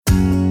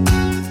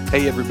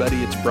Hey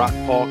everybody, it's Brock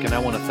Paulk, and I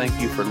want to thank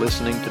you for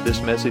listening to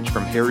this message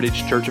from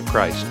Heritage Church of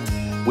Christ.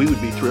 We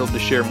would be thrilled to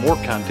share more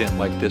content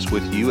like this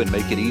with you and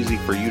make it easy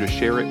for you to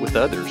share it with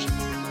others.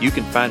 You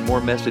can find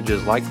more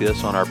messages like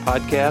this on our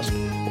podcast,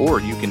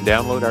 or you can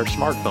download our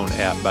smartphone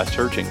app by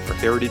searching for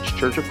Heritage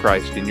Church of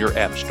Christ in your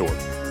app store.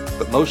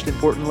 But most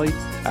importantly,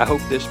 I hope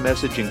this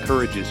message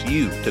encourages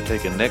you to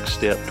take a next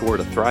step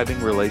toward a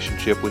thriving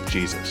relationship with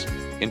Jesus.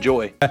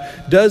 Enjoy.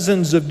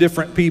 Dozens of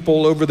different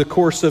people over the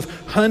course of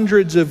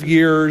hundreds of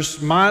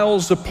years,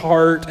 miles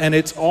apart, and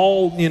it's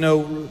all,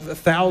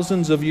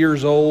 thousands of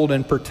years old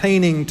and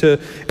pertaining to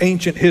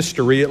ancient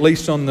history, at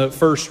least on the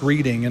first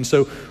reading. And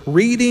so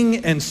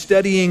reading and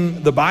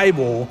studying the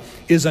Bible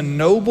is a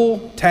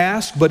noble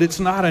task, but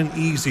it's not an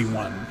easy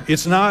one.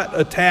 It's not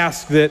a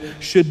task that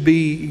should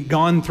be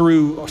gone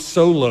through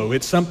solo.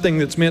 It's something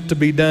that's meant to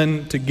be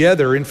done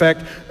together. In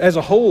fact, as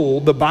a whole,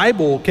 the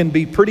Bible can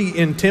be pretty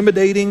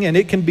intimidating, and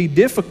it can be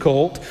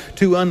difficult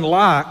to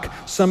unlock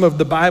some of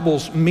the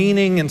Bible's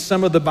meaning and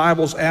some of the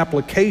Bible's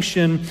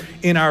application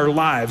in our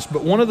lives.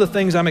 But one of the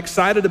things I'm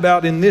excited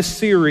about in this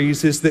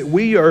series is that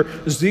we are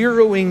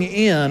zeroing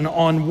in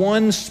on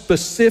one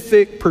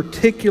specific,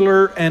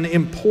 particular, and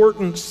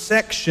important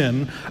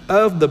section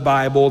of the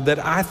Bible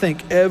that I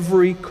think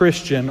every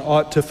Christian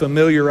ought to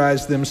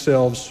familiarize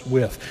themselves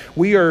with.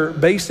 We are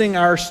basing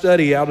our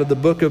study out of the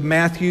book of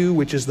Matthew,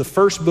 which is the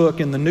first book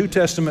in the New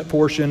Testament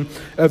portion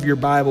of your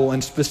Bible,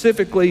 and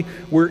specifically,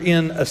 we're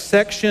in a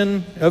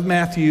section of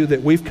Matthew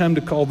that we've come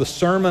to call the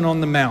Sermon on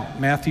the Mount,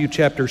 Matthew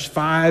chapters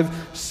 5,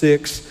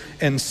 6,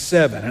 and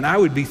 7. And I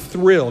would be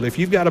thrilled if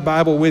you've got a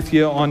Bible with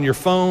you on your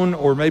phone,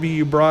 or maybe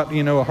you brought,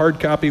 a hard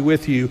copy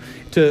with you,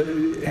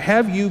 to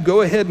have you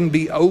go ahead and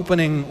be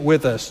opening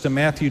with us to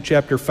Matthew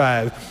chapter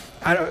 5.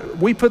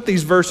 We put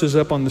these verses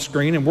up on the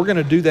screen, and we're going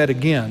to do that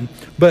again.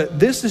 But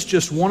this is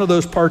just one of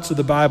those parts of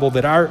the Bible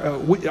that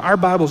our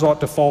Bibles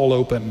ought to fall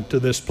open to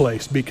this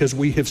place, because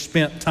we have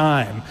spent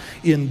time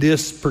in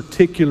this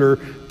particular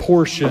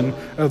portion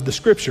of the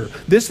Scripture.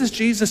 This is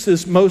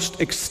Jesus's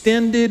most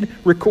extended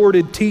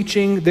recorded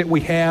teaching that we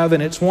have,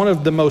 and it's one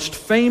of the most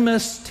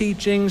famous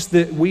teachings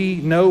that we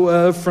know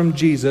of from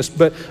Jesus.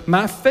 But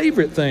my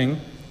favorite thing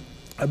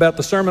about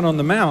the Sermon on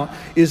the Mount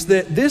is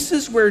that this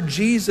is where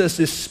Jesus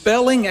is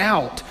spelling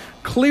out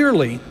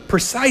clearly,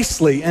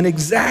 precisely, and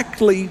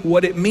exactly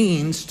what it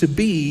means to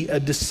be a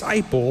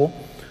disciple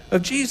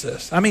of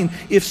Jesus. I mean,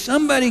 if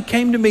somebody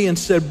came to me and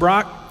said,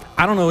 Brock,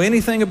 I don't know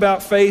anything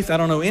about faith, I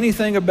don't know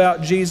anything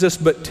about Jesus,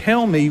 but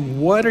tell me,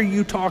 what are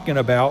you talking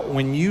about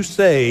when you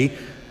say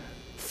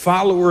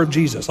follower of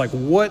Jesus? Like,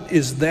 what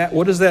is that?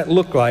 What does that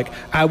look like?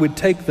 I would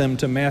take them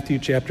to Matthew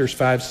chapters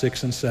 5,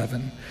 6, and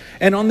 7.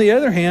 And on the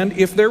other hand,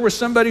 if there was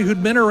somebody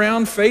who'd been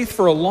around faith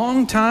for a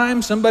long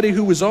time, somebody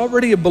who was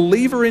already a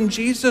believer in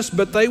Jesus,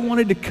 but they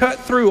wanted to cut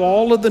through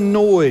all of the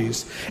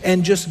noise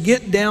and just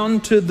get down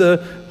to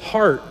the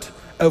heart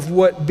of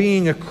what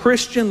being a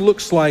Christian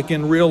looks like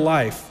in real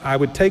life, I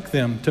would take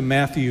them to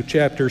Matthew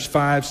chapters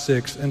 5,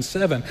 6, and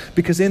 7.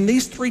 Because in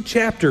these three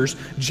chapters,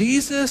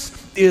 Jesus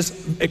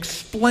is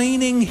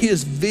explaining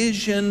his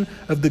vision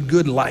of the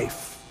good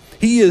life.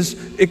 He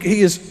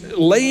is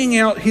laying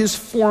out his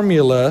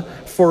formula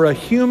for a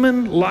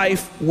human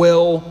life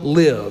well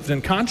lived.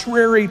 And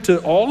contrary to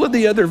all of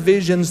the other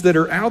visions that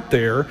are out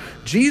there,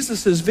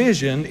 Jesus'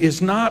 vision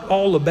is not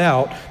all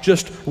about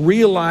just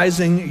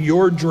realizing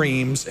your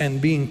dreams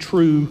and being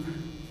true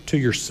to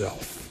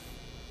yourself.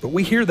 But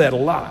we hear that a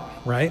lot,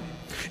 right?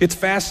 It's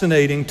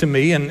fascinating to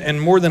me,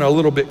 and more than a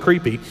little bit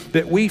creepy,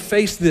 that we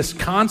face this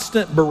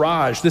constant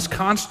barrage, this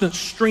constant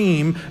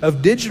stream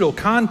of digital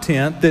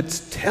content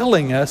that's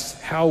telling us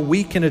how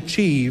we can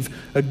achieve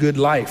a good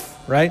life,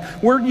 right?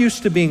 We're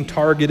used to being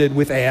targeted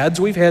with ads.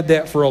 We've had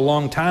that for a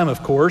long time,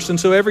 of course. And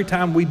so every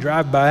time we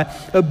drive by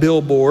a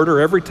billboard, or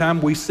every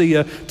time we see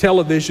a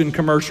television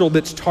commercial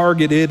that's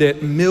targeted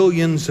at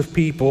millions of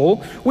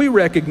people, we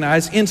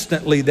recognize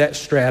instantly that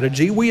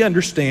strategy. We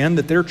understand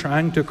that they're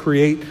trying to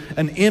create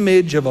an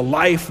image of a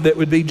life that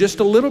would be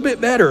just a little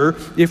bit better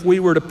if we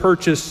were to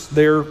purchase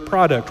their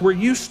product. We're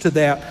used to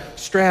that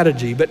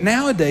strategy. But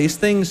nowadays,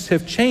 things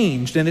have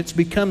changed, and it's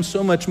become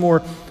so much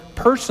more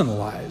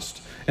personalized.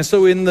 And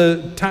so in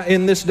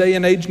this day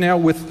and age now,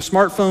 with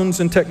smartphones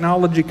and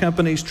technology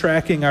companies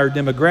tracking our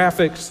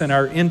demographics and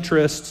our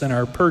interests and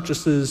our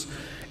purchases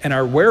and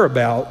our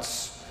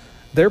whereabouts,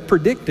 they're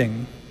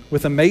predicting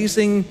with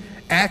amazing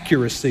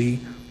accuracy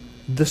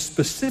the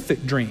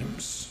specific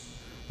dreams,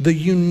 the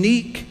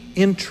unique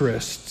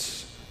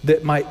interests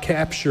that might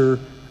capture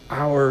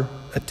our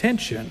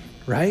attention,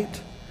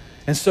 right?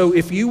 And so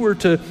if you were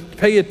to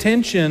pay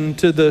attention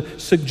to the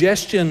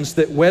suggestions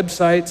that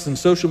websites and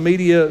social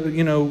media,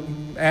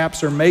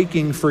 apps are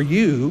making for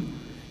you,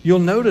 you'll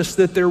notice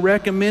that they're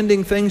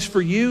recommending things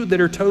for you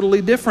that are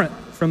totally different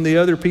from the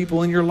other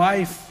people in your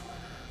life.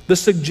 The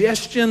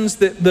suggestions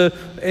that the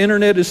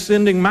internet is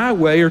sending my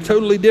way are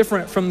totally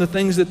different from the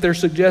things that they're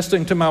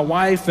suggesting to my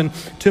wife and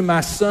to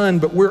my son,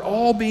 but we're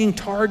all being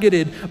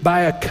targeted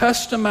by a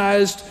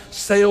customized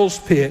sales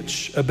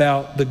pitch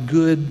about the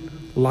good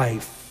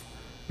life.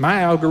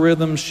 My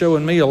algorithm's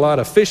showing me a lot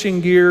of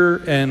fishing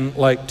gear and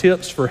like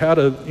tips for how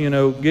to,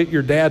 get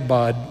your dad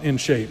bod in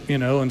shape,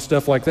 and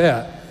stuff like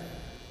that.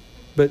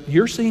 But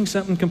you're seeing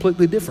something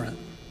completely different.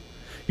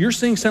 You're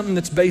seeing something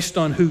that's based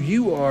on who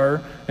you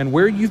are and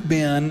where you've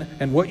been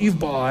and what you've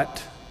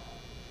bought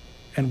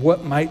and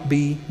what might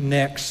be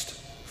next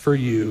for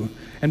you.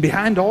 And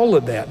behind all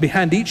of that,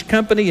 behind each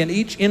company and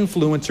each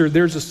influencer,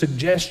 there's a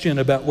suggestion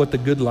about what the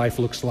good life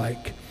looks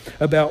like,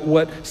 about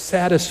what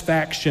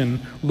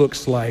satisfaction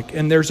looks like.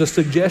 And there's a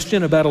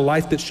suggestion about a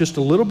life that's just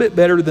a little bit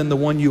better than the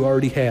one you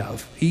already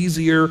have.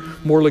 Easier,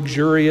 more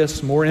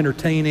luxurious, more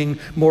entertaining,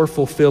 more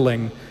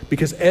fulfilling.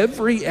 Because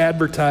every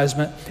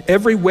advertisement,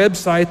 every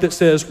website that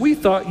says, we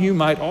thought you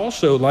might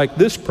also like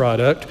this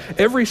product,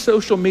 every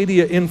social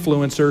media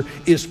influencer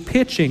is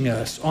pitching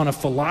us on a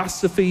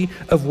philosophy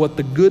of what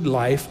the good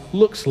life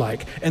looks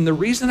like. And the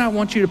reason I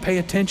want you to pay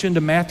attention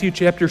to Matthew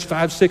chapters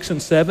 5, 6,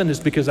 and 7 is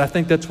because I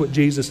think that's what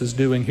Jesus is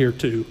doing here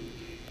too.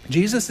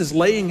 Jesus is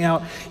laying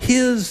out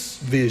his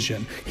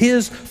vision,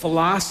 his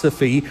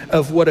philosophy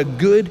of what a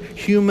good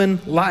human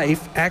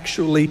life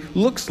actually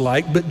looks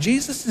like. But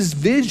Jesus'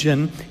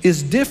 vision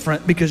is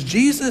different because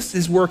Jesus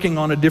is working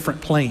on a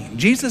different plane.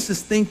 Jesus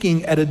is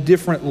thinking at a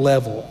different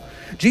level.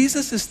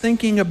 Jesus is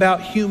thinking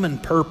about human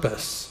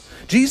purpose.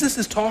 Jesus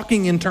is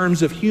talking in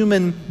terms of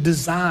human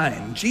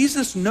design.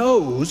 Jesus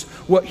knows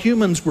what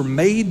humans were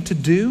made to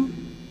do,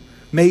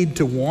 made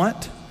to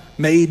want,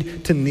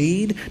 made to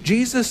need.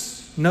 Jesus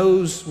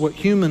knows what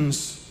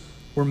humans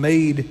were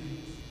made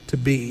to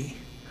be.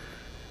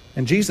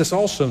 And Jesus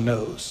also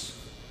knows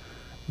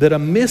that a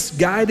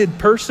misguided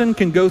person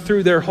can go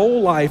through their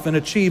whole life and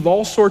achieve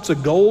all sorts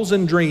of goals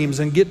and dreams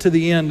and get to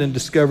the end and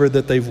discover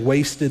that they've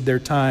wasted their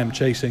time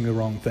chasing the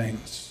wrong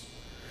things.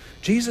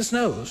 Jesus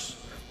knows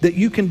that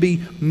you can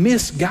be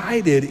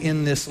misguided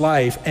in this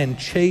life and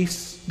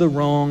chase the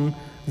wrong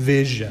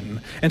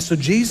vision. And so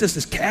Jesus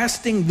is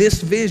casting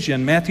this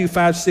vision, Matthew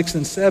 5, 6,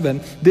 and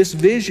 7, this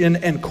vision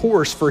and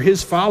course for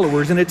his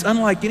followers, and it's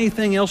unlike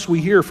anything else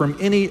we hear from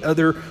any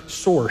other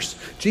source.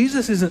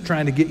 Jesus isn't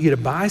trying to get you to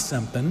buy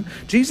something.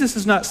 Jesus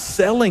is not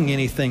selling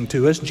anything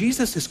to us.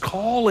 Jesus is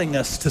calling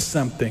us to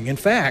something. In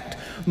fact,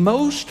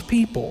 most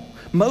people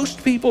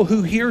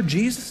who hear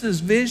Jesus'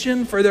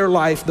 vision for their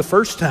life the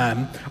first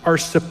time are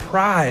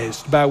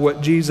surprised by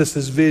what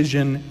Jesus'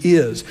 vision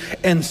is.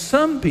 And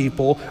some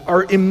people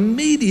are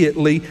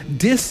immediately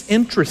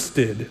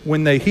disinterested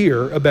when they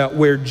hear about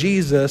where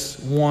Jesus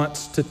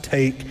wants to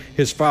take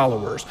his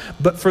followers.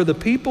 But for the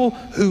people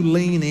who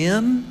lean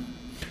in,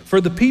 for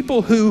the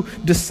people who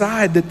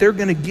decide that they're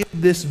going to give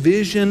this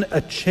vision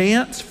a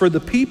chance, for the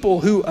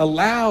people who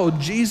allow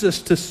Jesus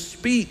to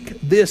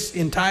speak this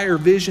entire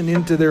vision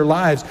into their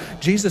lives,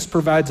 Jesus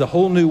provides a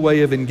whole new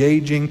way of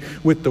engaging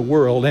with the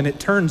world. And it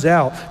turns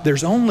out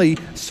there's only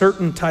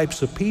certain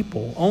types of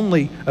people,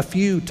 only a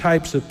few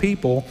types of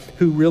people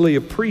who really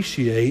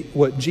appreciate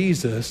what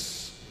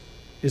Jesus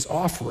is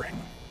offering.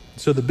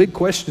 So the big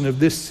question of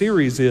this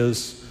series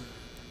is,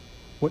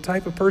 what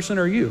type of person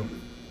are you?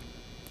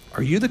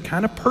 Are you the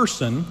kind of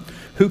person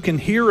who can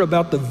hear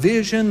about the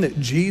vision that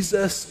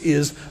Jesus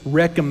is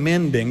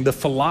recommending, the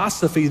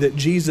philosophy that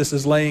Jesus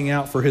is laying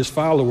out for his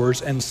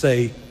followers, and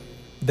say,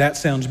 that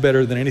sounds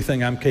better than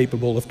anything I'm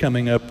capable of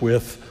coming up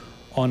with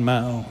on my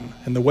own?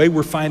 And the way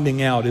we're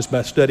finding out is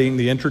by studying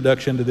the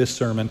introduction to this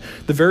sermon.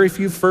 The very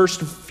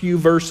first few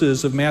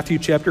verses of Matthew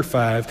chapter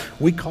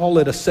 5, we call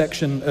it a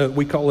section,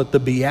 we call it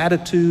the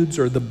Beatitudes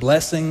or the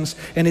blessings.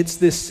 And it's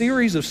this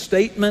series of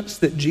statements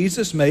that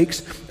Jesus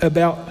makes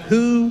about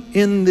who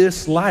in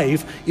this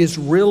life is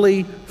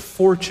really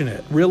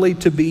fortunate, really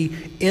to be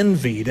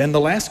envied. And the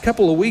last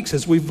couple of weeks,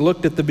 as we've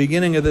looked at the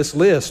beginning of this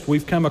list,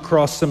 we've come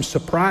across some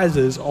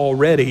surprises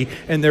already,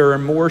 and there are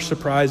more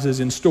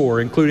surprises in store,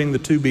 including the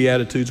two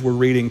Beatitudes we're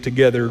reading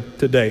together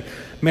today.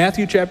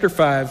 Matthew chapter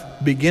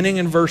 5, beginning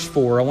in verse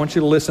 4, I want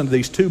you to listen to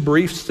these two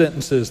brief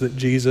sentences that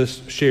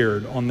Jesus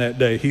shared on that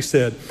day. He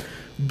said,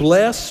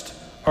 "Blessed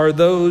are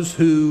those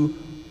who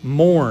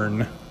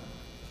mourn,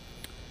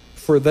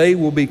 for they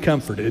will be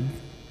comforted."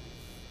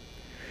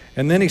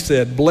 And then he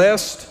said,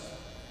 "Blessed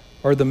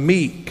are the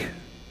meek,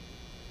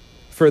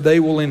 for they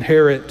will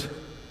inherit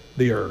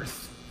the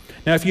earth."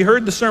 Now, if you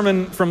heard the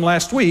sermon from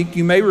last week,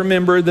 you may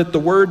remember that the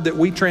word that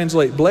we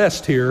translate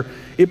blessed here,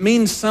 it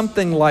means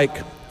something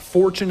like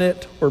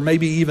fortunate or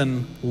maybe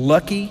even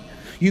lucky.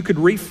 You could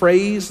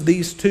rephrase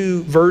these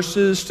two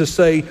verses to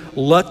say,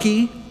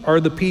 lucky are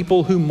the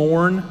people who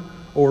mourn,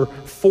 or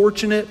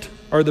fortunate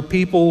are the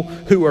people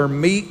who are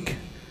meek.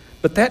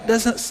 But that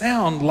doesn't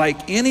sound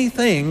like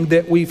anything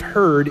that we've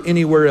heard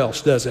anywhere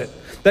else, does it?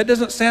 That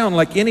doesn't sound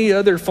like any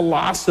other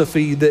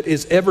philosophy that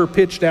is ever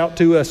pitched out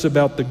to us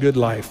about the good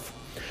life.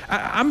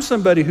 I'm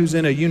somebody who's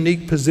in a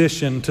unique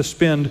position to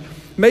spend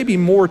maybe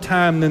more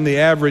time than the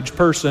average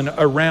person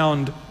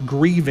around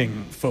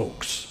grieving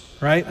folks.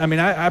 right? I mean,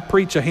 I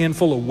preach a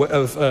handful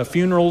of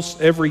funerals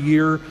every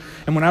year.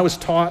 And when I was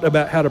taught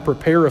about how to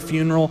prepare a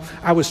funeral,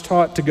 I was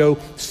taught to go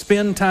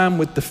spend time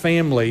with the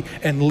family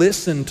and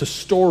listen to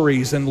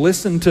stories and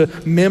listen to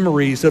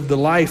memories of the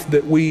life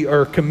that we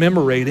are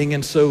commemorating.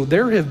 And so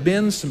there have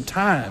been some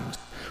times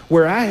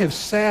where I have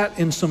sat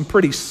in some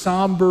pretty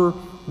somber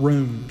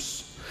rooms.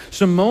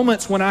 Some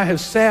moments when I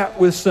have sat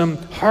with some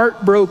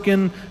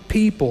heartbroken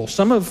people.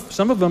 Some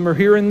of them are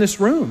here in this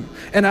room.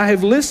 And I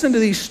have listened to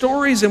these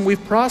stories and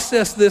we've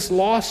processed this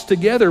loss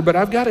together. But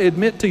I've got to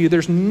admit to you,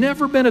 there's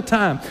never been a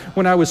time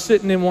when I was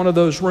sitting in one of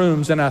those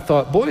rooms and I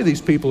thought, boy,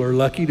 these people are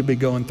lucky to be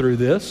going through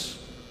this.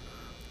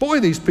 Boy,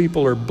 these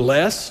people are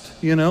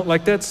blessed.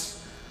 Like that's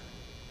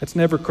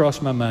never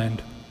crossed my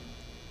mind.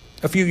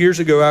 A few years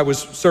ago, I was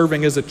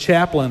serving as a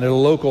chaplain at a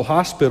local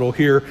hospital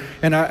here,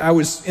 and I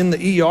was in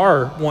the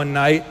ER one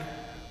night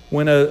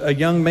when a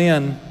young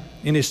man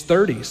in his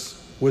 30s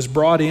was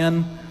brought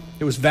in.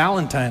 It was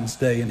Valentine's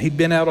Day, and he'd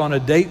been out on a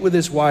date with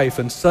his wife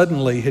and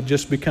suddenly had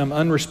just become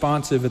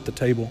unresponsive at the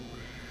table.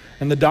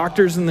 And the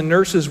doctors and the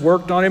nurses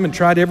worked on him and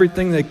tried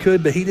everything they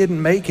could, but he didn't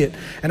make it.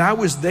 And I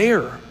was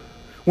there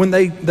when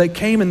they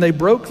came and they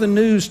broke the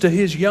news to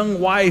his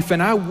young wife,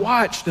 and I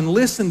watched and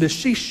listened as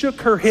she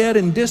shook her head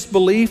in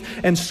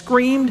disbelief and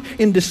screamed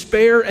in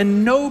despair,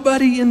 and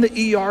nobody in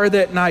the ER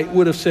that night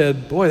would have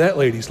said, boy, that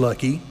lady's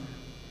lucky.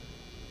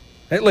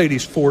 That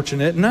lady's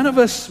fortunate. None of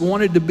us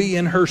wanted to be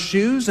in her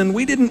shoes, and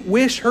we didn't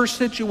wish her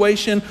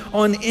situation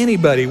on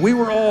anybody. We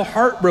were all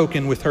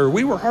heartbroken with her.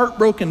 We were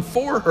heartbroken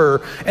for her.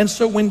 And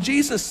so when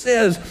Jesus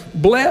says,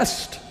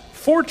 blessed,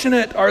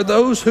 fortunate are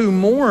those who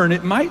mourn,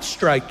 it might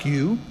strike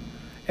you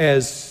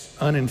as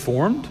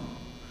uninformed,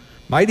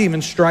 might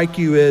even strike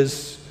you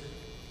as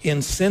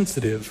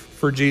insensitive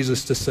for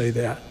Jesus to say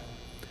that.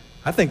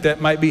 I think that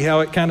might be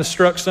how it kind of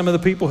struck some of the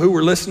people who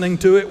were listening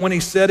to it when he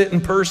said it in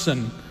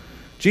person.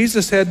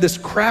 Jesus had this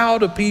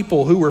crowd of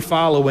people who were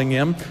following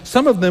him.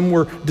 Some of them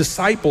were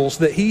disciples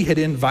that he had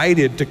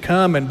invited to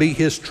come and be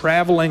his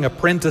traveling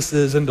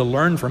apprentices and to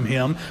learn from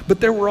him.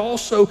 But there were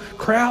also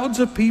crowds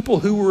of people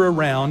who were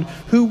around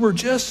who were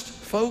just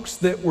folks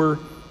that were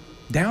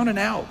down and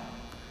out.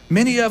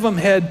 Many of them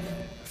had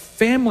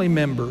family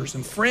members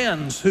and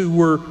friends who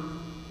were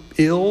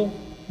ill,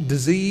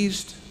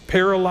 diseased,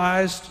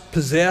 paralyzed,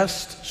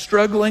 possessed,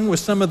 struggling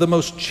with some of the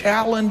most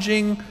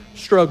challenging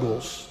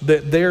struggles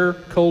that their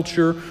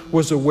culture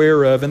was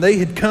aware of. And they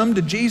had come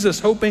to Jesus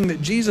hoping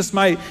that Jesus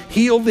might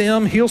heal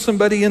them, heal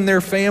somebody in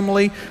their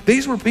family.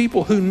 These were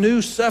people who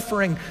knew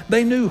suffering.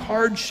 They knew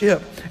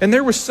hardship. And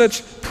there was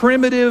such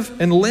primitive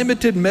and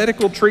limited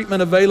medical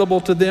treatment available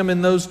to them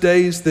in those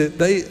days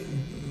that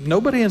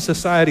nobody in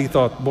society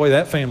thought, boy,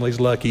 that family's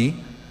lucky.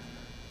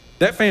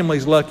 That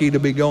family's lucky to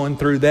be going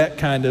through that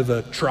kind of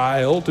a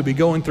trial, to be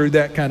going through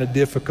that kind of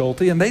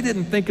difficulty. And they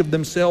didn't think of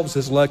themselves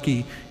as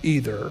lucky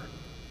either.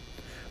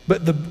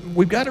 But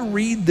we've got to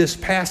read this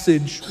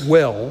passage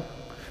well,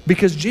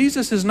 because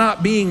Jesus is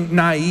not being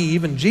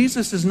naive and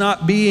Jesus is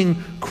not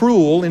being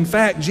cruel. In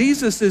fact,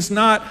 Jesus is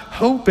not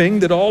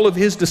hoping that all of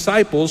his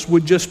disciples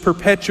would just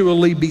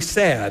perpetually be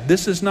sad.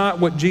 This is not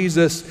what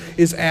Jesus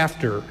is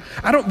after.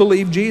 I don't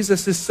believe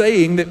Jesus is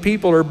saying that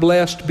people are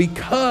blessed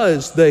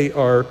because they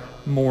are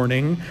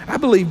mourning. I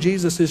believe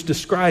Jesus is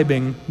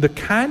describing the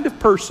kind of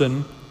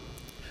person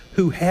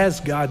who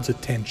has God's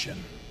attention.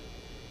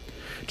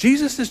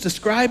 Jesus is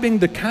describing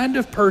the kind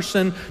of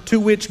person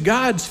to which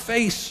God's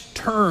face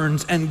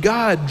turns and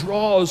God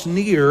draws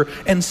near,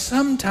 and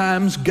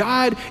sometimes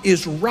God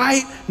is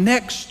right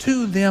next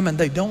to them and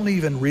they don't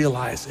even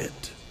realize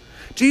it.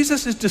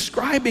 Jesus is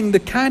describing the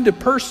kind of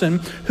person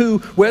who,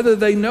 whether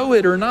they know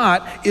it or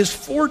not, is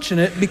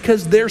fortunate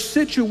because their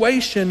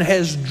situation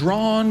has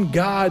drawn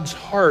God's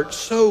heart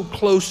so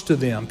close to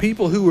them.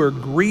 People who are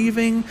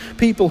grieving,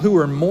 people who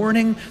are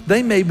mourning,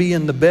 they may be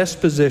in the best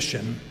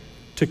position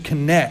to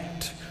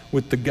connect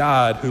with the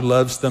God who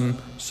loves them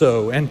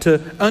so, and to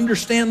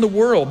understand the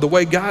world the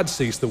way God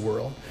sees the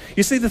world.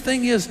 You see, the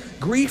thing is,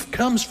 grief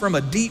comes from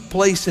a deep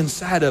place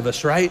inside of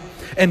us, right?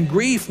 And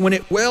grief, when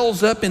it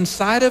wells up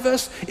inside of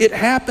us, it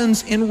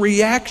happens in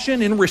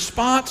reaction, in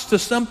response to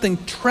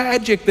something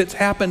tragic that's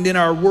happened in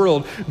our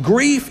world.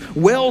 Grief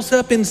wells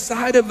up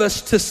inside of us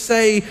to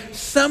say,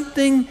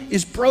 something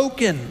is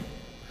broken.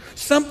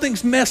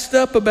 Something's messed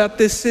up about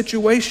this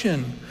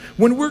situation.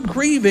 When we're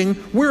grieving,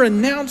 we're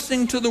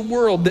announcing to the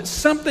world that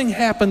something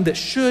happened that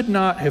should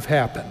not have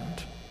happened.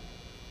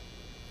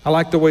 I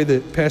like the way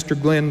that Pastor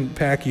Glenn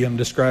Packiam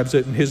describes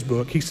it in his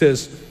book. He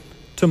says,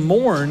 to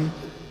mourn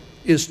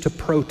is to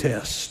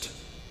protest.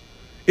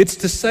 It's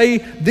to say,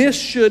 this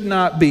should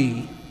not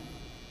be.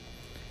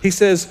 He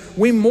says,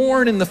 we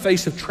mourn in the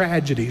face of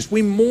tragedies.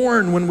 We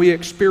mourn when we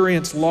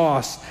experience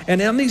loss.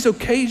 And on these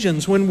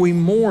occasions when we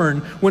mourn,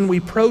 when we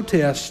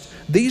protest,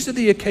 these are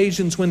the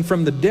occasions when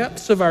from the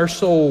depths of our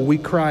soul we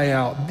cry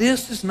out,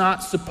 this is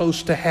not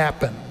supposed to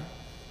happen.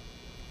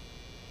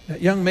 That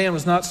young man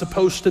was not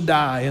supposed to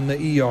die in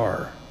the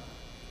ER.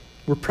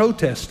 We're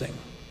protesting.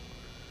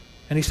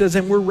 And he says,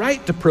 and we're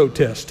right to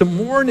protest. To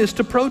mourn is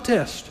to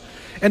protest.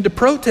 And to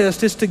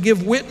protest is to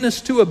give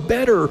witness to a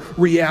better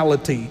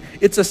reality.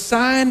 It's a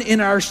sign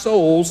in our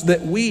souls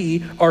that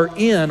we are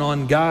in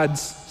on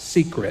God's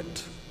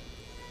secret.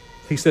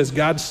 He says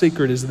God's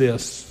secret is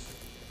this,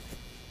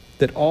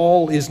 that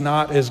all is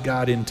not as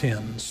God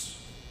intends.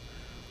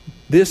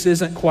 This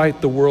isn't quite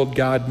the world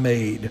God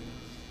made.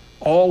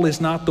 All is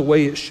not the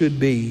way it should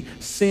be.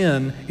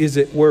 Sin is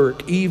at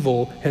work.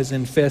 Evil has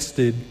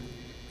infested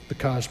the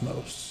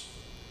cosmos.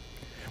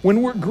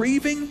 When we're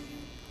grieving,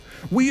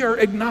 we are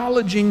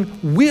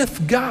acknowledging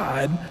with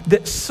God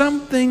that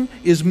something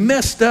is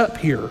messed up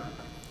here.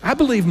 I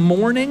believe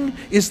mourning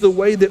is the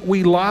way that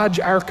we lodge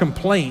our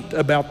complaint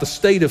about the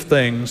state of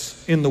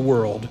things in the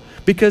world,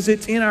 because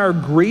it's in our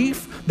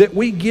grief that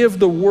we give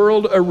the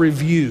world a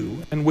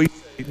review and we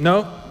say,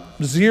 no,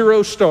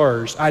 0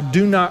 stars. I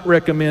do not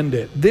recommend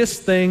it. This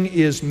thing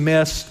is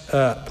messed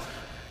up.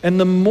 And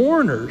the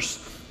mourners,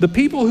 the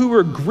people who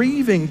are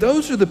grieving,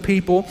 those are the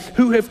people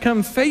who have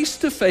come face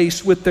to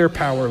face with their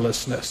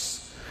powerlessness.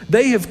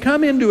 They have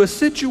come into a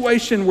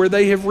situation where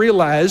they have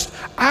realized,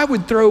 I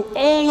would throw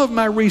all of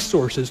my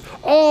resources,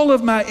 all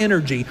of my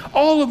energy,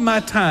 all of my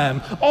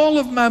time, all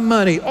of my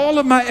money, all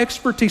of my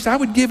expertise. I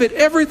would give it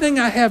everything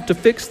I have to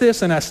fix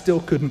this, and I still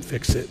couldn't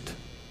fix it.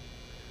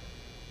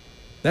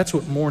 That's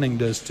what mourning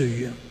does to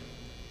you.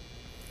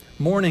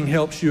 Mourning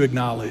helps you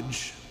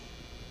acknowledge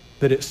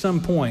that at some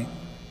point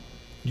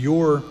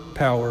your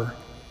power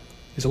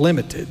is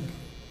limited.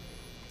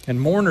 And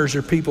mourners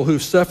are people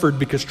who've suffered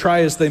because,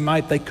 try as they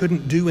might, they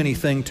couldn't do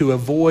anything to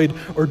avoid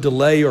or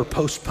delay or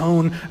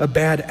postpone a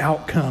bad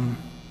outcome.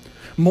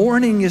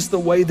 Mourning is the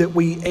way that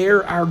we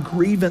air our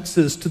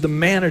grievances to the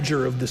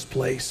manager of this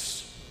place.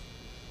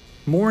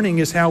 Mourning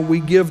is how we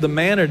give the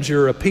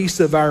manager a piece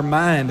of our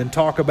mind and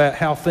talk about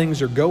how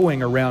things are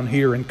going around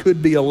here and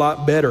could be a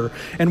lot better.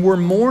 And we're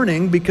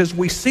mourning because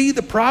we see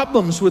the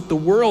problems with the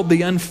world,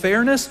 the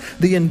unfairness,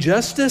 the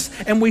injustice,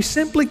 and we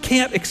simply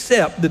can't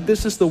accept that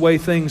this is the way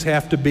things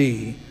have to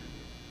be.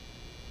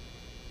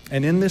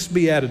 And in this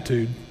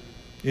beatitude,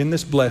 in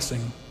this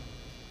blessing,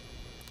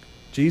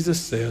 Jesus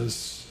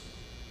says,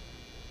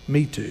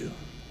 me too.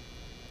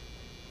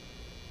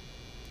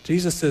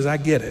 Jesus says, I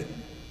get it.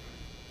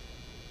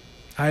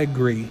 I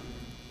agree.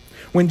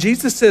 When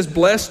Jesus says,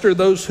 blessed are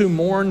those who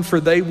mourn, for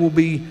they will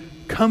be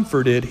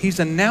comforted, he's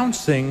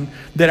announcing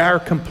that our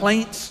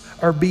complaints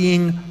are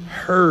being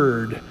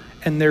heard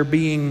and they're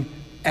being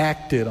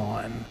acted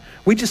on.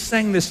 We just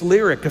sang this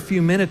lyric a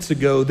few minutes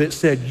ago that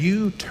said,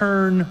 you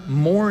turn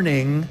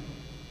mourning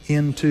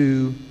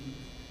into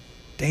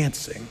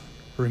dancing.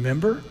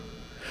 Remember?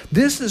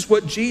 This is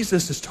what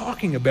Jesus is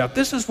talking about.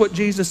 This is what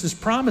Jesus is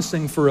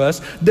promising for us,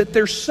 that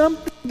there's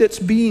something that's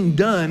being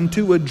done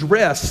to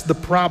address the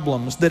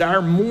problems, that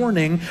our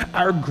mourning,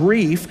 our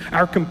grief,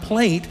 our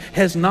complaint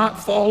has not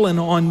fallen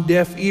on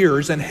deaf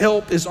ears, and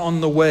help is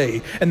on the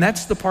way. And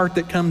that's the part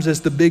that comes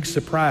as the big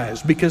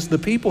surprise, because the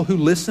people who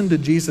listened to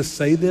Jesus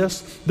say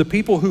this, the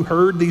people who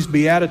heard these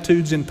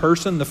Beatitudes in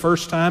person the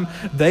first time,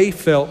 they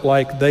felt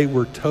like they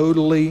were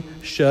totally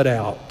shut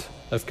out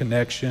of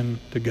connection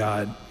to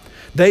God.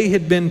 They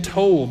had been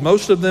told,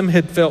 most of them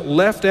had felt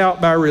left out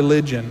by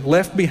religion,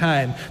 left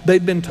behind.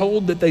 They'd been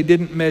told that they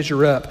didn't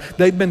measure up.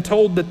 They'd been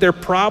told that their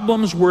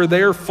problems were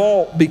their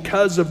fault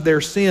because of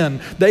their sin.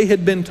 They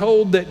had been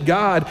told that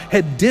God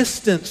had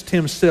distanced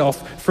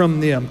himself from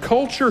them.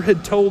 Culture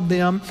had told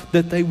them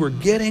that they were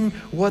getting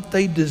what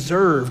they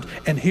deserved.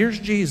 And here's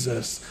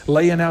Jesus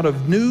laying out a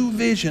new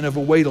vision of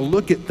a way to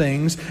look at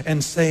things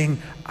and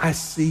saying, I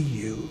see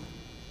you.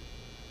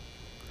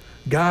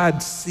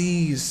 God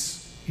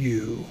sees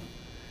you.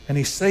 And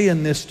he's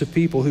saying this to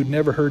people who'd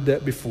never heard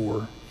that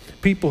before.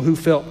 People who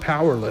felt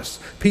powerless.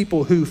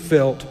 People who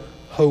felt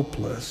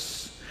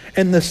hopeless.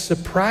 And the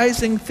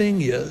surprising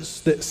thing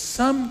is that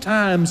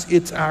sometimes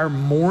it's our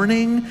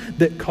mourning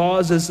that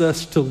causes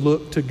us to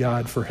look to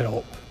God for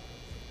help.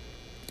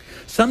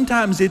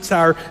 Sometimes it's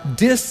our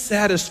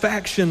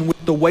dissatisfaction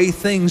with the way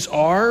things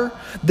are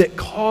that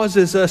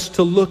causes us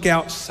to look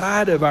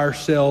outside of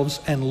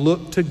ourselves and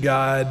look to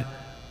God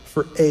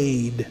for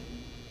aid.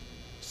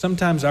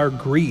 Sometimes our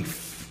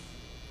grief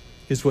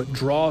is what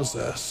draws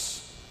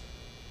us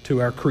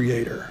to our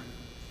Creator.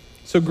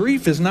 So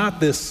grief is not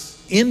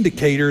this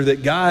indicator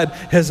that God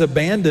has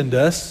abandoned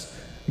us.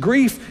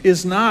 Grief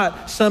is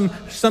not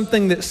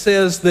something that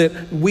says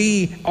that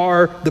we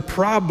are the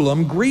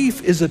problem.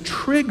 Grief is a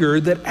trigger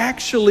that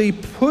actually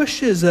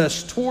pushes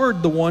us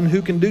toward the one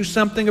who can do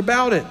something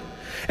about it.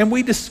 And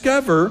we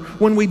discover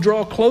when we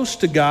draw close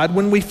to God,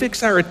 when we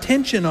fix our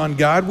attention on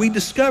God, we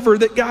discover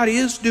that God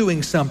is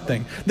doing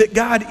something, that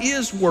God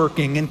is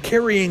working and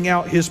carrying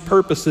out his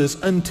purposes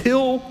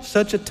until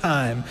such a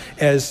time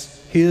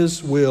as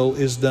his will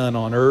is done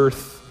on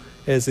earth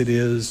as it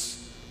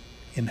is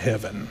in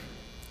heaven.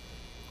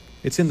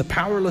 It's in the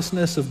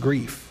powerlessness of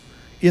grief,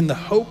 in the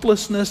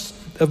hopelessness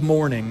of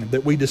mourning,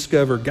 that we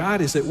discover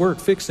God is at work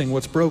fixing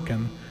what's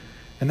broken.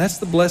 And that's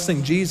the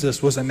blessing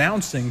Jesus was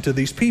announcing to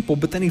these people.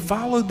 But then he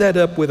followed that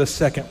up with a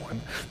second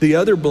one. The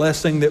other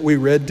blessing that we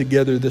read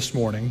together this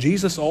morning.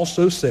 Jesus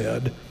also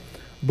said,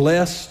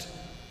 blessed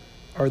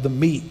are the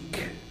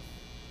meek,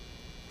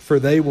 for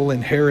they will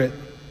inherit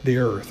the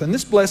earth. And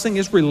this blessing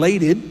is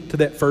related to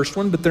that first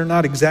one, but they're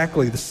not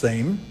exactly the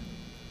same.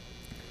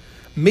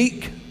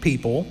 Meek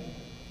people,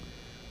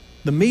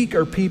 the meek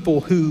are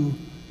people who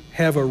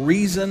have a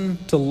reason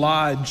to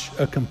lodge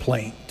a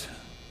complaint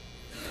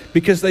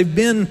because they've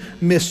been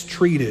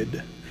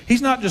mistreated.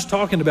 He's not just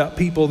talking about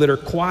people that are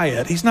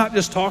quiet. He's not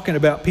just talking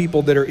about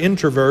people that are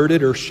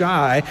introverted or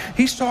shy.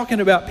 He's talking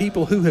about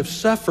people who have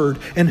suffered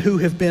and who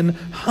have been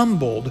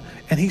humbled.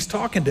 And he's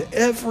talking to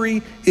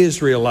every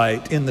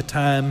Israelite in the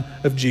time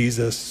of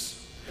Jesus.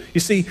 You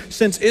see,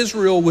 since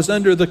Israel was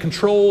under the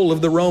control of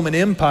the Roman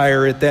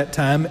Empire at that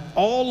time,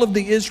 all of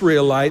the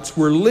Israelites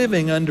were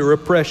living under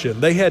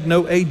oppression. They had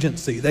no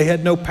agency. They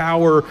had no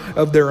power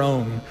of their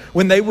own.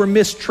 When they were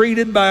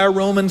mistreated by a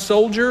Roman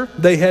soldier,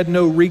 they had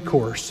no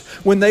recourse.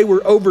 When they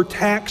were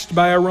overtaxed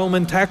by a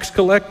Roman tax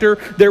collector,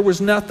 there was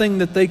nothing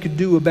that they could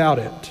do about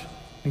it.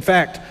 In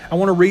fact, I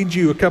want to read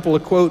you a couple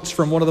of quotes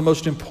from one of the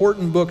most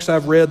important books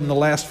I've read in the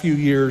last few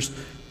years,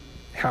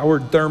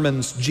 Howard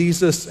Thurman's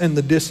Jesus and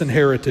the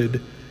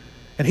Disinherited.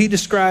 And he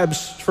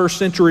describes first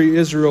century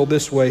Israel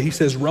this way. He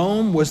says,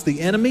 Rome was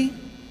the enemy.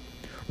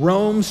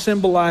 Rome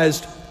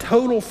symbolized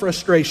total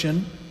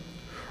frustration.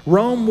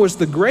 Rome was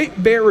the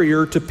great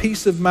barrier to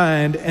peace of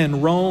mind,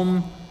 and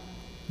Rome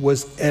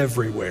was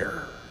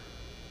everywhere.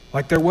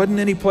 Like there wasn't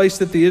any place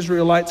that the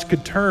Israelites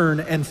could turn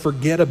and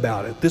forget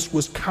about it. This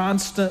was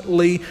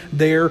constantly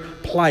their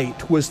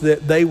plight, was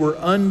that they were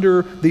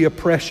under the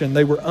oppression.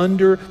 They were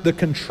under the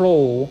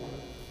control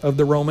of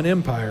the Roman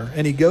Empire.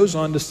 And he goes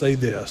on to say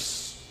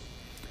this.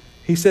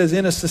 He says,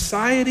 in a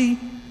society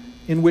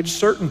in which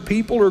certain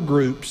people or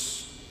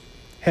groups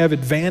have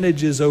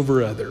advantages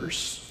over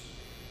others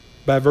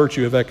by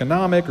virtue of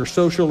economic or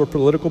social or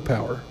political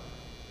power,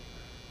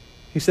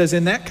 he says,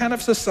 in that kind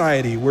of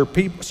society where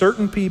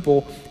certain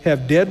people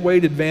have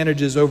deadweight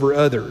advantages over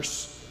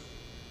others,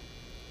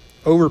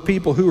 over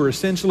people who are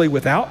essentially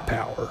without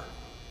power,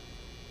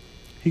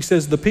 he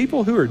says, the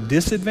people who are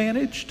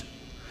disadvantaged,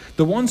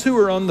 the ones who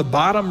are on the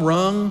bottom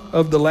rung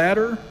of the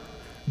ladder,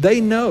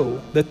 they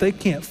know that they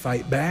can't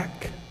fight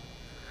back.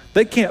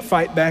 They can't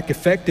fight back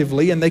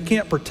effectively, and they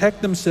can't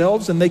protect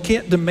themselves, and they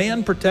can't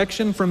demand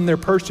protection from their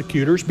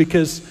persecutors,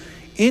 because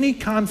any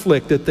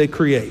conflict that they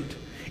create,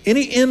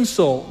 any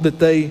insult that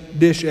they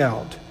dish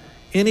out,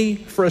 any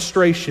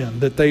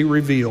frustration that they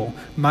reveal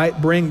might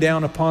bring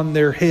down upon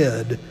their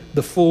head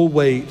the full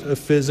weight of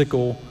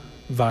physical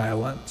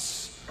violence.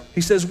 He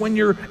says when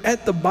you're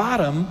at the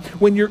bottom,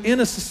 when you're in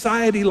a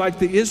society like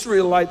the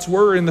Israelites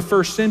were in the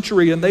first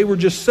century and they were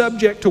just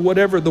subject to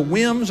whatever the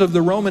whims of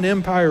the Roman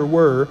Empire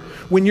were,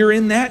 when you're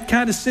in that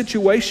kind of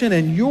situation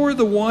and you're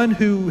the one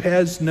who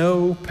has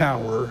no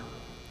power,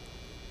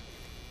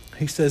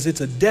 he says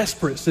it's a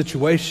desperate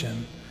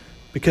situation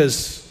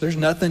because there's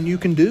nothing you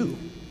can do.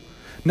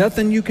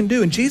 Nothing you can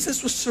do. And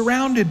Jesus was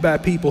surrounded by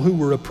people who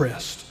were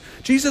oppressed.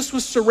 Jesus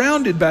was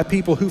surrounded by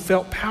people who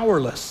felt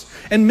powerless.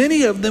 And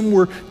many of them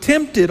were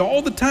tempted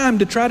all the time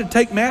to try to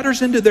take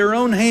matters into their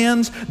own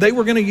hands. They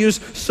were going to use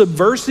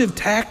subversive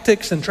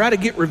tactics and try to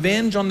get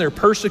revenge on their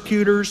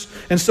persecutors.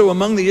 And so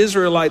among the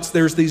Israelites,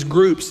 there's these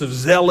groups of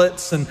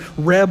zealots and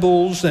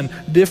rebels and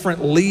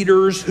different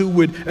leaders who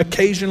would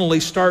occasionally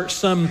start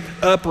some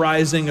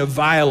uprising of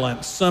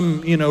violence,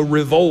 some,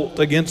 revolt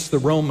against the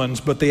Romans.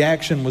 But the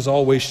action was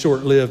always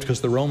short-lived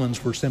because the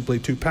Romans were simply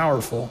too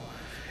powerful.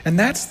 And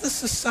that's the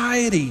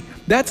society,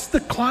 that's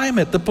the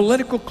climate, the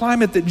political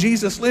climate that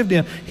Jesus lived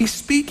in. He's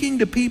speaking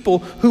to people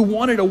who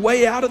wanted a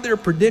way out of their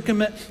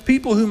predicament,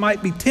 people who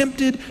might be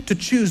tempted to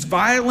choose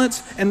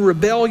violence and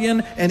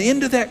rebellion. And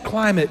into that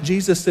climate,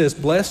 Jesus says,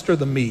 blessed are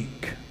the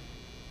meek.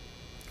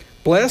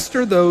 Blessed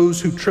are those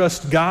who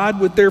trust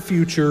God with their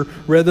future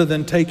rather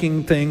than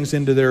taking things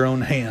into their own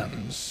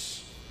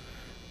hands.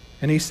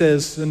 And he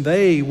says, and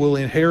they will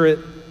inherit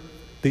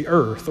the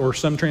earth, or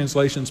some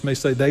translations may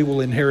say they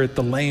will inherit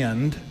the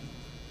land,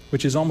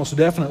 which is almost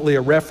definitely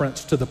a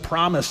reference to the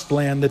promised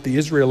land that the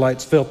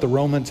Israelites felt the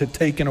Romans had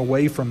taken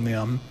away from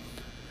them.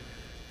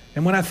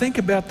 And when I think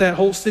about that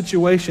whole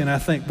situation, I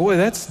think, boy,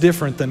 that's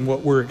different than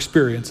what we're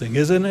experiencing,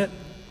 isn't it?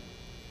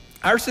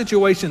 Our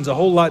situation's a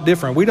whole lot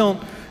different.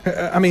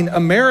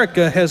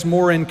 America has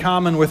more in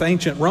common with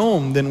ancient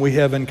Rome than we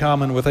have in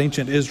common with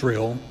ancient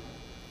Israel.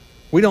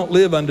 We don't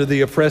live under the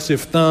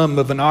oppressive thumb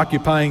of an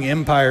occupying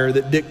empire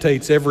that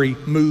dictates every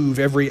move,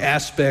 every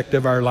aspect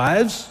of our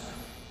lives.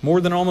 More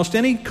than almost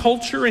any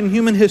culture in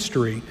human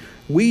history,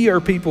 we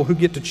are people who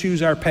get to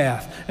choose our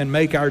path and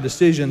make our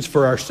decisions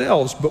for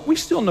ourselves, but we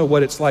still know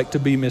what it's like to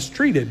be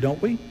mistreated,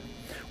 don't we?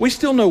 We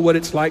still know what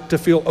it's like to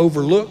feel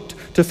overlooked,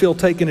 to feel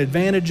taken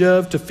advantage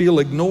of, to feel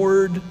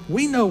ignored.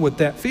 We know what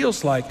that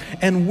feels like.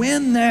 And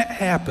when that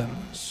happens,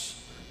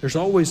 there's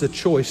always a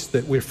choice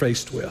that we're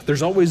faced with.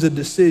 There's always a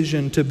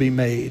decision to be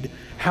made.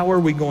 How are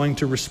we going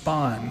to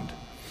respond?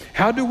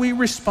 How do we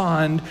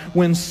respond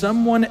when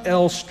someone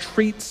else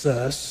treats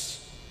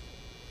us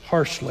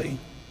harshly?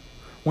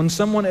 When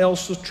someone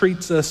else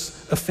treats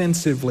us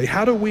offensively,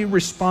 how do we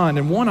respond?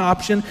 And one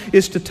option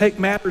is to take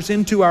matters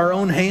into our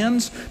own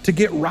hands, to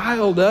get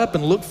riled up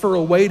and look for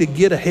a way to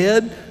get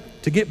ahead,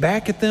 to get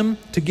back at them,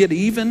 to get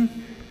even.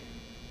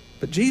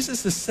 But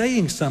Jesus is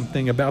saying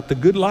something about the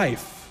good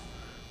life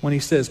when he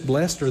says,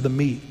 blessed are the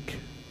meek.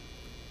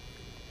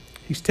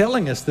 He's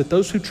telling us that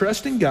those who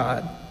trust in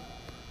God,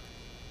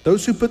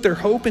 those who put their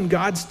hope in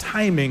God's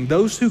timing,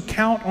 those who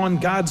count on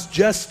God's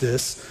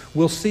justice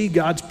will see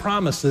God's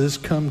promises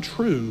come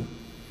true.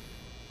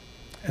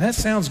 And that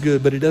sounds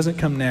good, but it doesn't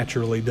come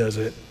naturally, does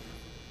it?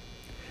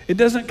 It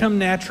doesn't come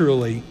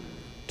naturally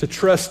to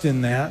trust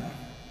in that.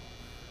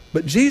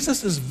 But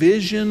Jesus'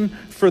 vision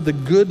for the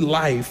good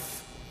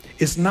life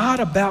is not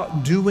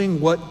about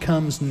doing what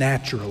comes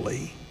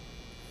naturally.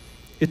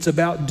 It's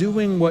about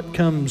doing what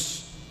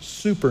comes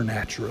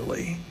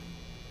supernaturally.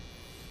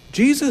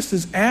 Jesus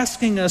is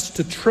asking us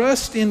to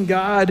trust in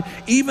God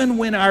even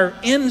when our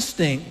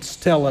instincts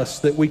tell us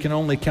that we can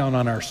only count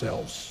on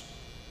ourselves.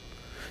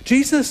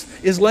 Jesus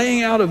is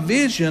laying out a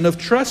vision of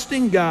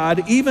trusting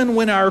God even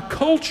when our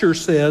culture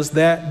says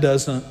that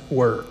doesn't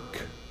work.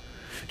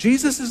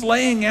 Jesus is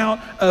laying out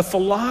a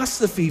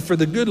philosophy for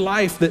the good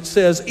life that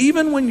says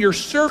even when your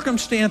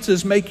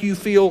circumstances make you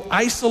feel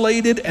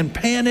isolated and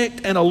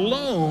panicked and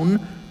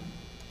alone,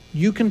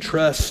 you can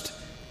trust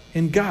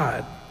in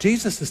God.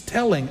 Jesus is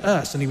telling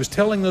us, and he was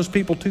telling those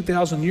people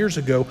 2,000 years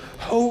ago,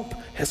 hope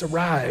has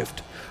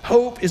arrived.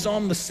 Hope is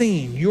on the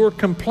scene. Your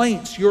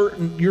complaints, your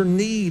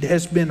need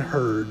has been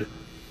heard.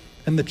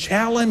 And the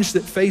challenge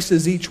that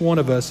faces each one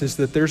of us is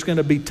that there's going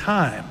to be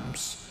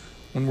times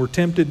when we're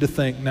tempted to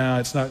think, no,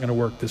 it's not going to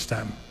work this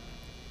time.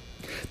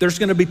 There's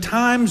going to be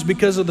times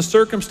because of the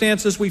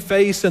circumstances we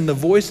face and the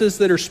voices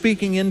that are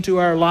speaking into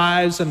our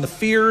lives and the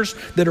fears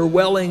that are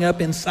welling up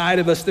inside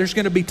of us. There's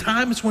going to be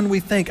times when we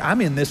think,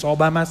 I'm in this all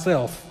by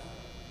myself.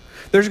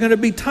 There's going to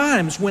be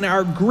times when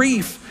our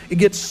grief it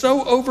gets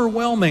so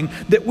overwhelming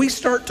that we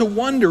start to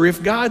wonder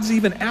if God's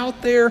even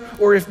out there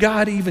or if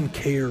God even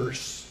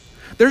cares.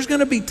 There's going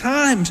to be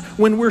times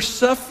when we're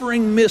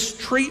suffering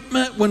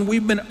mistreatment, when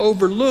we've been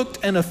overlooked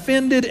and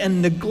offended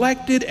and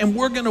neglected, and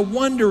we're going to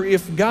wonder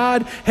if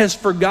God has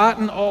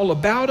forgotten all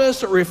about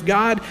us or if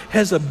God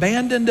has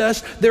abandoned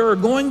us. There are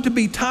going to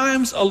be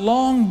times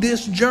along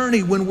this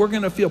journey when we're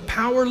going to feel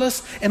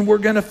powerless and we're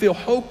going to feel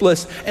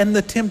hopeless. And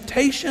the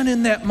temptation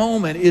in that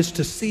moment is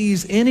to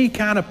seize any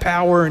kind of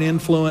power and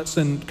influence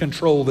and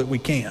control that we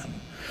can.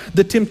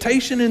 The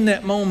temptation in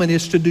that moment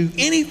is to do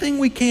anything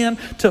we can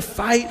to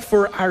fight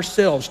for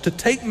ourselves, to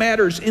take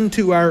matters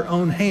into our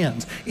own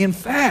hands. In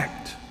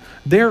fact,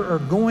 there are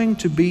going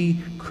to be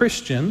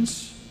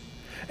Christians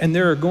and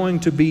there are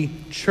going to be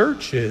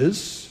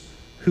churches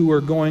who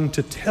are going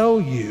to tell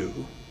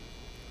you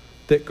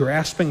that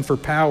grasping for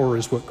power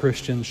is what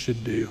Christians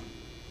should do.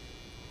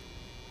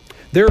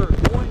 There are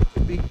going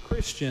to be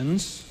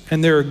Christians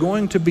and there are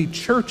going to be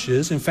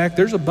churches, in fact,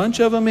 there's a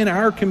bunch of them in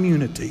our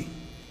community,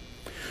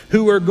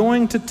 who are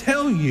going to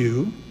tell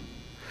you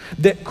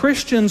that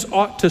Christians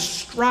ought to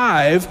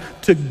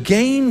strive to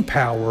gain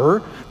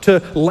power, to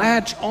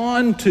latch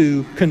on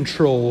to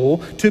control,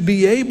 to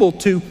be able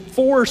to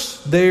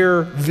force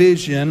their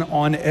vision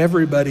on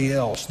everybody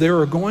else. There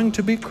are going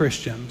to be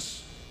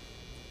Christians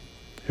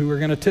who are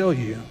going to tell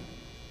you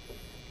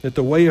that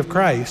the way of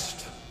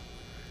Christ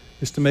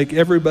is to make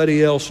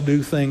everybody else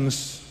do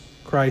things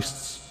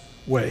Christ's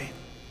way.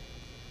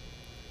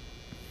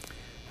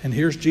 And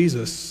here's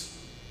Jesus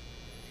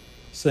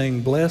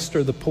saying, blessed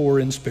are the poor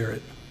in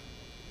spirit.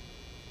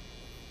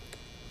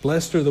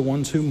 Blessed are the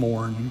ones who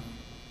mourn.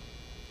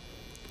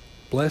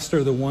 Blessed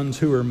are the ones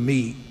who are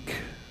meek.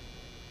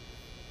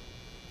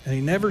 And he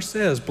never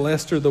says,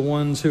 blessed are the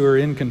ones who are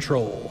in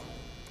control.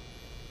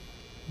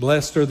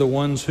 Blessed are the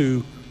ones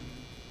who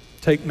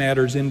take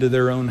matters into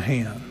their own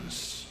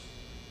hands.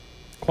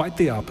 Quite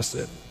the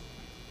opposite.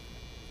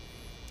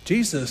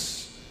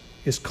 Jesus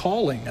is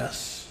calling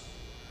us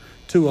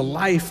to a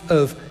life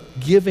of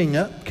giving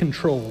up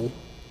control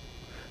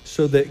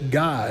so that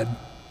God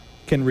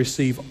can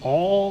receive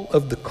all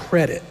of the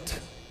credit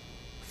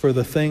for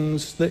the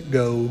things that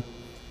go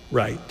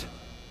right.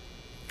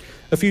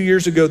 A few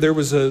years ago, there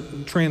was a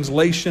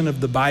translation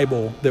of the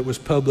Bible that was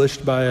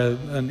published by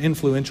an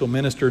influential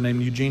minister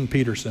named Eugene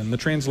Peterson. The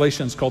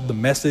translation is called The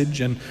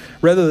Message, and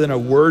rather than a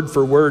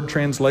word-for-word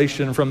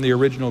translation from the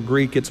original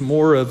Greek, it's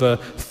more of a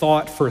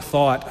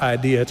thought-for-thought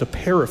idea. It's a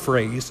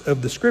paraphrase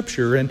of the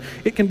Scripture, and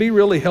it can be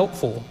really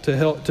helpful to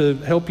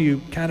help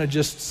you kind of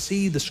just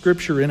see the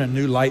Scripture in a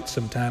new light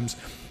sometimes.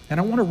 And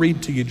I want to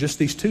read to you just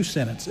these two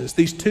sentences,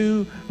 these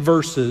two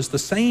verses, the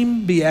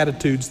same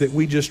Beatitudes that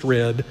we just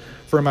read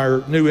from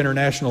our New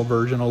International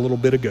Version a little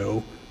bit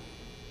ago.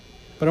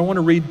 But I want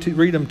to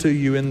read them to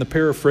you in the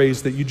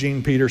paraphrase that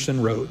Eugene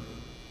Peterson wrote.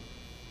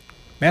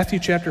 Matthew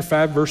chapter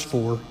 5, verse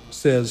 4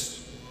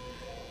 says,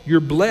 "You're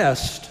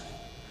blessed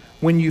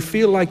when you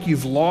feel like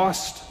you've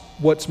lost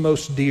what's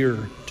most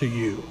dear to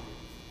you.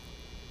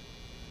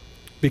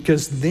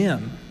 Because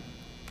then,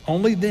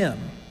 only then,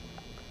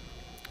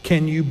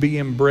 can you be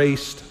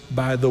embraced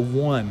by the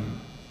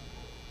one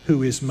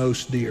who is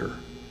most dear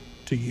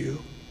to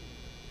you.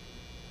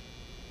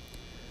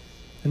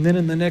 And then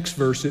in the next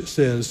verse it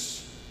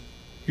says,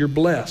 you're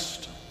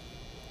blessed,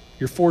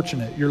 you're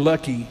fortunate, you're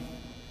lucky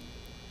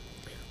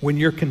when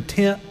you're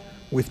content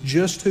with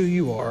just who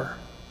you are,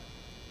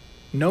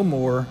 no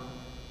more,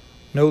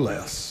 no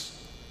less.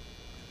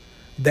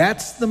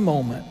 That's the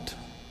moment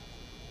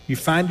you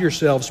find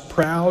yourselves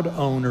proud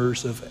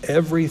owners of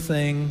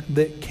everything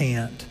that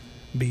can't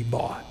be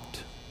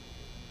bought.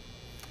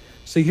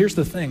 See, here's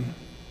the thing.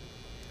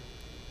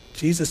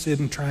 Jesus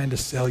isn't trying to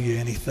sell you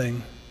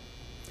anything.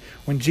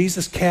 When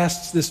Jesus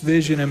casts this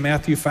vision in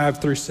Matthew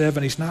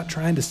 5-7, he's not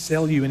trying to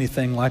sell you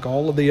anything like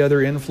all of the other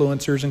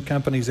influencers and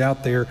companies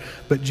out there,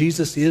 but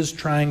Jesus is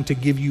trying to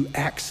give you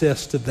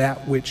access to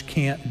that which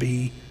can't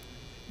be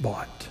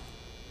bought.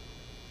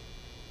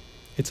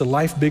 It's a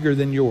life bigger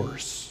than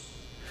yours.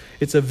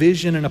 It's a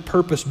vision and a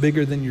purpose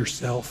bigger than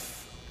yourself.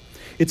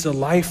 It's a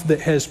life that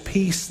has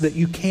peace that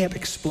you can't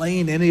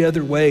explain any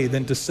other way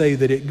than to say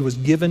that it was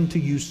given to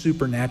you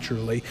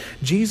supernaturally.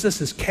 Jesus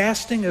is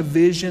casting a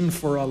vision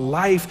for a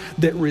life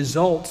that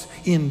results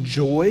in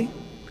joy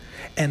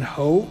and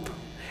hope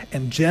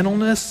and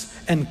gentleness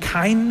and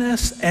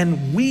kindness,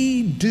 and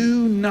we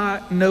do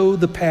not know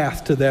the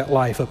path to that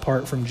life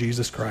apart from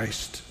Jesus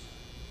Christ.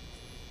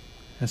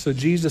 And so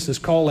Jesus is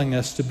calling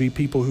us to be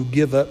people who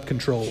give up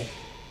control.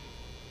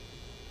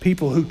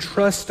 People who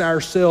trust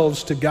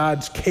ourselves to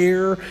God's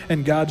care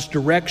and God's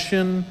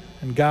direction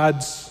and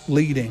God's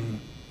leading,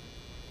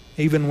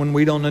 even when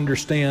we don't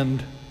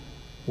understand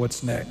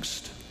what's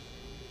next.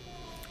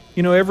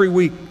 You know, every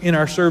week in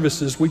our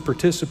services, we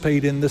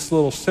participate in this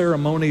little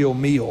ceremonial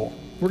meal.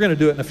 We're going to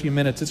do it in a few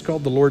minutes. It's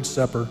called the Lord's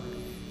Supper.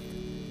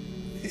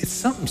 It's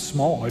something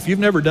small. If you've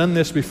never done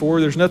this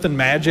before, there's nothing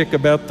magic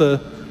about the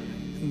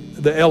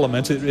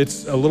elements.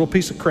 It's a little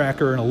piece of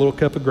cracker and a little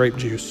cup of grape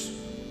juice.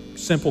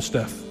 Simple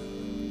stuff.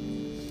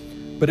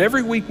 But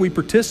every week we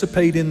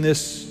participate in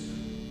this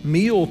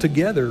meal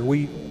together.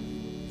 We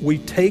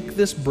take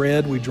this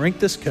bread, we drink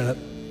this cup,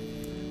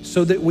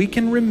 so that we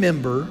can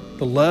remember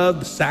the love,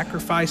 the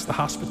sacrifice, the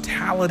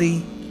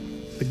hospitality,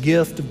 the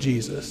gift of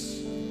Jesus.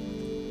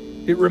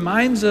 It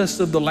reminds us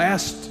of the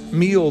last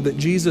meal that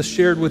Jesus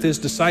shared with his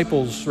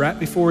disciples right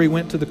before he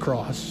went to the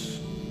cross.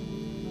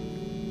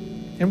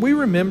 And we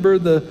remember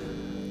the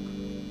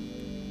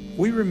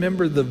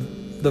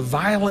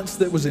violence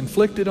that was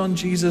inflicted on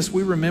Jesus.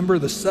 We remember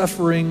the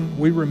suffering.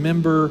 We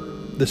remember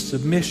the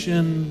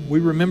submission.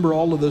 We remember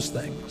all of those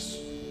things.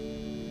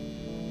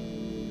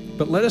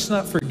 But let us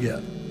not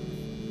forget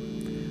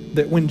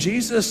that when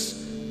Jesus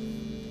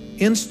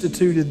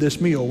instituted this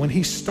meal, when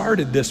he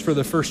started this for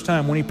the first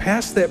time, when he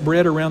passed that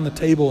bread around the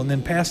table and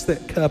then passed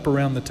that cup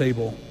around the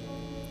table,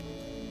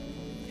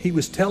 he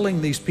was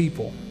telling these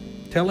people,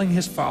 telling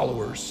his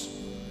followers,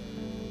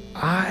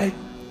 I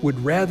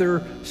would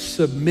rather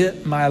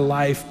submit my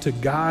life to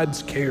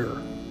God's care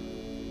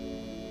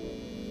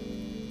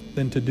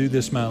than to do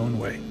this my own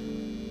way.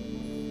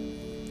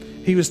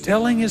 He was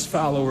telling his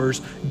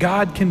followers,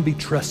 God can be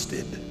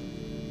trusted.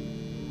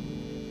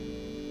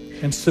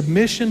 And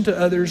submission to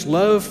others,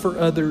 love for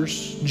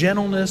others,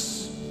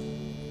 gentleness,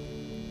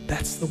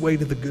 that's the way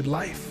to the good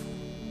life.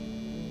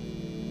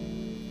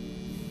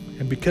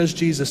 And because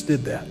Jesus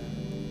did that,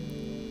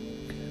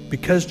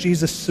 because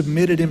Jesus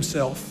submitted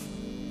himself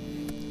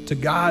to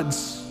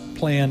God's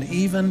plan,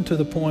 even to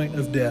the point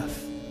of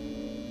death,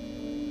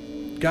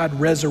 God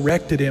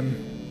resurrected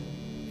him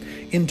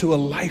into a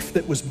life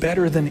that was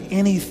better than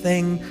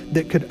anything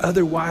that could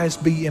otherwise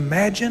be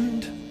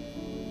imagined,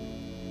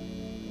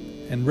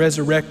 and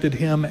resurrected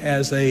him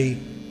as a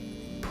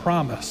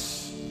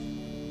promise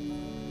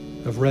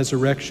of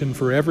resurrection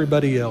for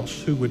everybody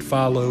else who would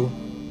follow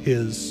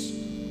his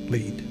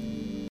lead.